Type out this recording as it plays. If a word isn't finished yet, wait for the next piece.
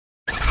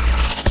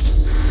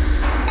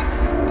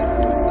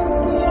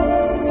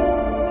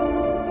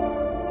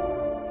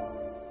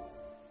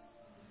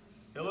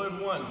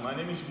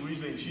is Luis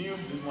Dentinho.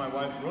 This is my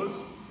wife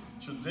Rose.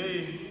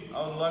 Today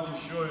I would like to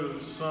show you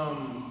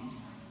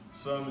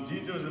some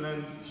details and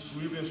then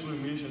sweep and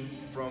submission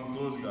from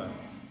close guard.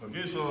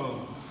 Okay,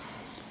 so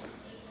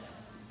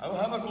I will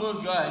have a close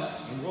guard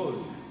in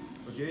Rose.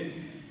 Okay,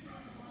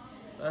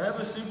 I have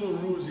a simple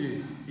rules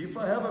here. If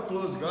I have a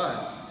close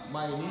guard,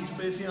 my knee is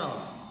facing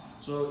out.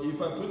 So if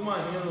I put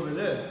my hand over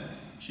there,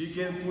 she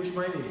can push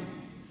my knee.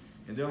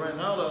 And then right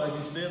now, like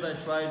instead I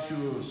try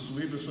to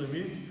sweep or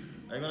submit,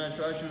 I'm gonna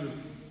try to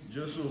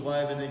just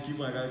survive and then keep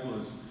my guy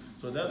close.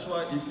 So that's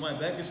why if my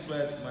back is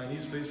flat, my knee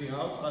is facing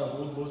out, I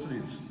hold both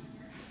ribs.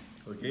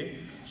 Okay?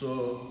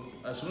 So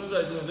as soon as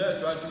I do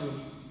that, try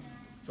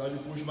to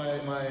push my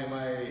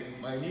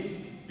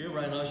knee. Okay,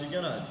 right now she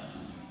cannot.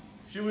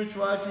 She will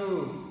try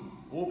to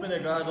open the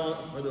guard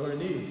with her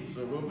knee.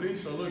 So go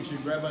please. So look, she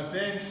grabbed my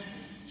pants.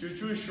 She's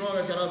too strong,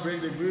 I cannot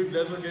break the grip.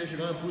 That's okay, she's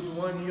gonna put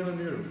one knee in the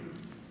middle.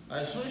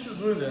 As soon as she's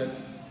doing that,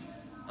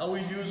 I will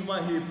use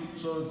my hip.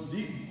 So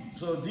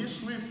this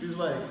sweep is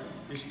like,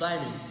 it's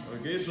timing,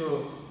 okay?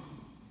 So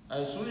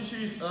as soon as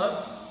she's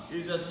up,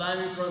 it's a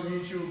timing for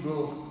me to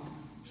go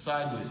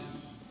sideways.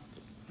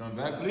 Come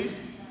back, please.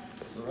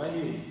 So right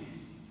here,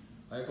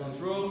 I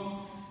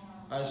control.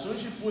 As soon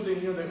as she put the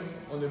knee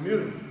on the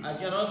middle, I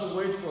cannot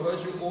wait for her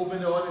to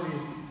open the other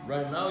knee.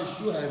 Right now, it's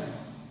too heavy.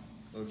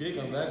 Okay,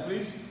 come back,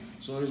 please.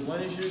 So it's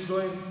when she's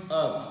going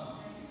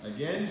up.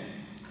 Again,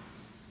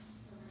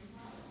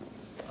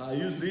 I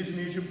use this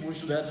knee to push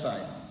to that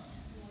side.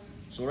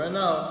 So right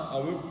now, I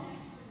will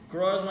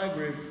cross my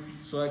grip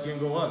so I can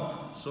go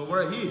up. So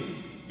right here,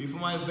 if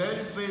my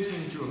belly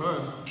facing to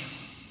her,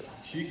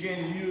 she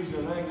can use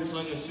the leg just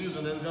like a scissor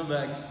and then come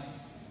back.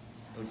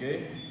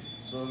 Okay?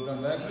 So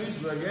come back please,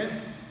 do it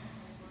again.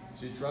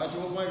 She try to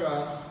hold my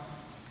guard.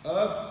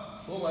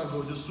 Up, oh my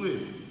God, just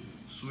sweep.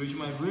 Switch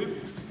my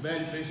grip,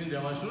 belly facing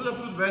down. As soon as I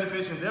put belly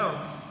facing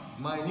down,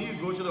 my knee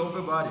go to the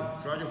upper body.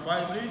 Try to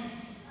fight please.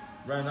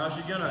 Right now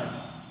she cannot.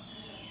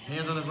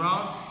 Hand on the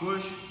ground,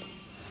 push,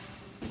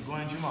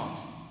 going to mount.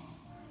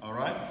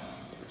 Alright?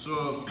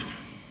 So,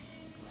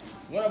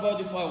 what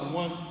about if I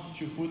want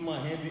to put my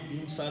hand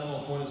inside of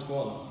my opponent's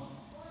collar?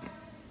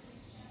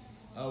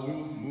 I will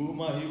move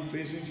my hip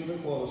facing to the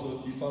collar.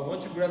 So if I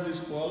want to grab this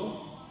collar,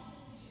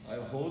 I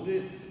hold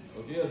it.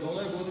 Okay, I don't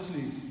let go of the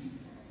sleeve.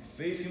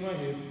 Facing my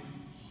hip,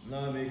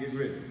 now I make a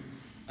grip.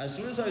 As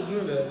soon as I do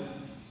that,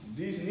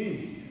 this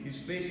knee is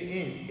facing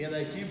in and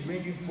I keep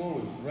bringing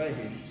forward right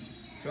here.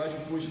 Try to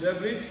push that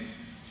please.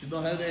 She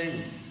don't have the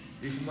angle.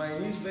 If my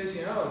knee is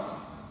facing out,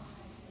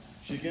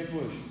 she can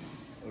push.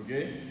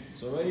 Okay?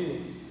 So right here,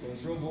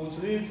 control both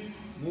sleeves,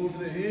 move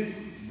the hip,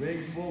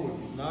 bring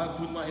forward. Now I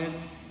put my hand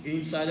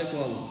inside the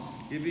collar.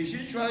 If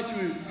she try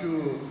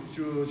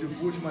to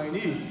push my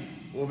knee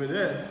over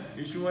there,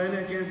 it's when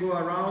I can go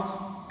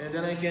around and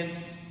then I can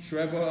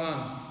trap her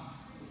arm.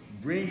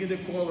 Bringing the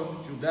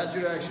collar to that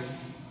direction.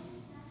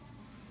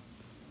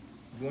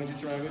 Going to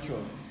triangle choke.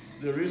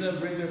 The reason I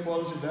bring the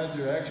collar to that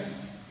direction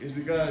is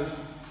because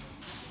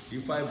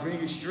if I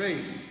bring it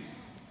straight,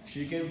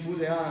 she can put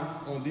the arm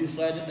on this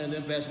side and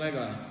then pass my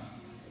guard.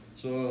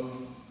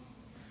 So,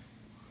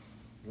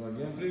 go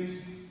again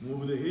please.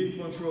 Move the hip,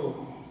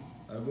 control.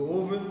 I go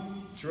over,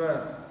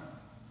 trap.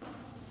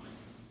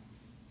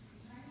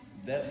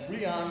 That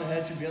free arm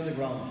had to be on the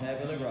ground,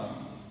 have on the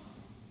ground.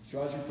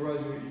 Try to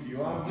cross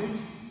your arm please.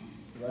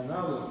 Right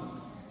now look,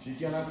 she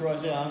cannot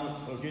cross the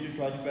arm, okay, to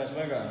try to pass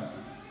my guard.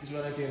 This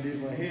one I can lift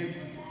my hip,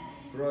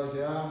 cross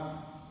the arm,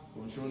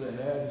 control the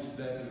head,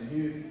 step in the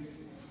hip.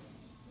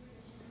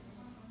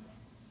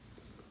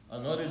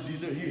 Another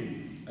detail here.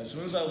 As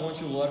soon as I want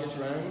to lock a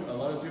triangle, a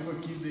lot of people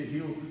keep the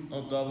heel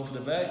on top of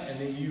the back and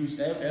then use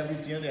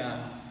everything on the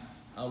arm.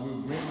 I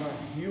will bring my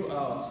heel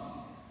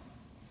out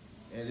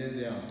and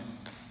then down.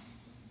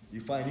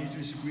 If I need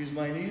to squeeze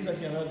my knees, I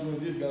cannot do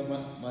this because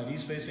my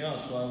knees facing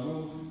out. So I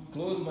will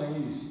close my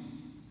knees.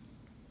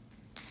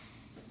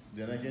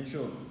 Then I can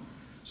choke.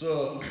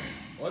 So,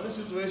 other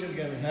situation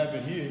can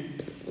happen here.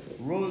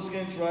 Rose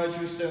can try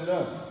to stand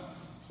up.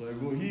 So I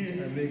go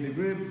here and make the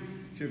grip.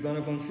 She's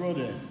gonna control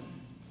that.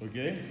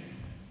 Okay?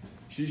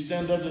 She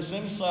stand up the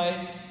same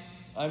side.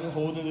 I'm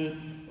holding it.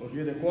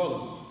 Okay, the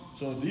collar.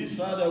 So this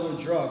side I will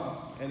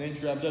drop and then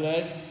trap the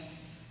leg.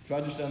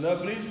 Try to stand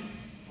up, please.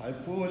 I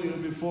pull a little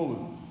bit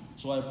forward.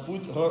 So I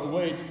put her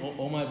weight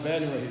on my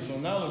belly right here. So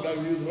now look, I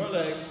use her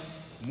leg,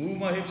 move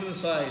my hip to the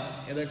side,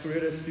 and I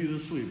create a scissor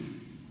sweep.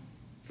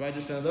 Try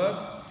to stand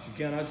up. She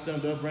cannot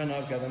stand up right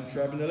now because I'm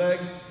trapping the leg.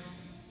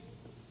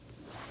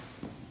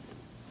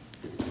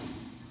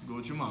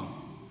 Go to mount.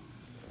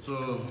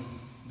 So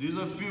these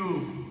are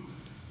few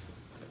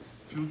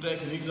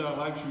techniques that I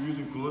like to use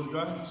in close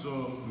guard.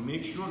 So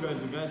make sure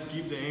guys, you guys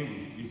keep the angle.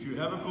 If you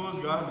have a close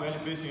guard, belly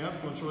facing up,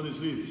 control the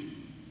sleeves.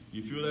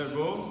 If you let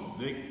go,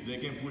 they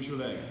can push your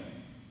leg.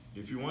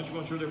 If you want to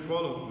control the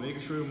collar,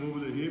 make sure you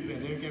move the hip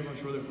and then you can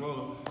control the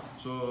collar.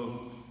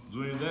 So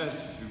doing that,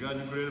 you guys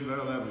will create a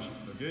better leverage.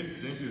 Okay?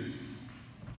 Thank you.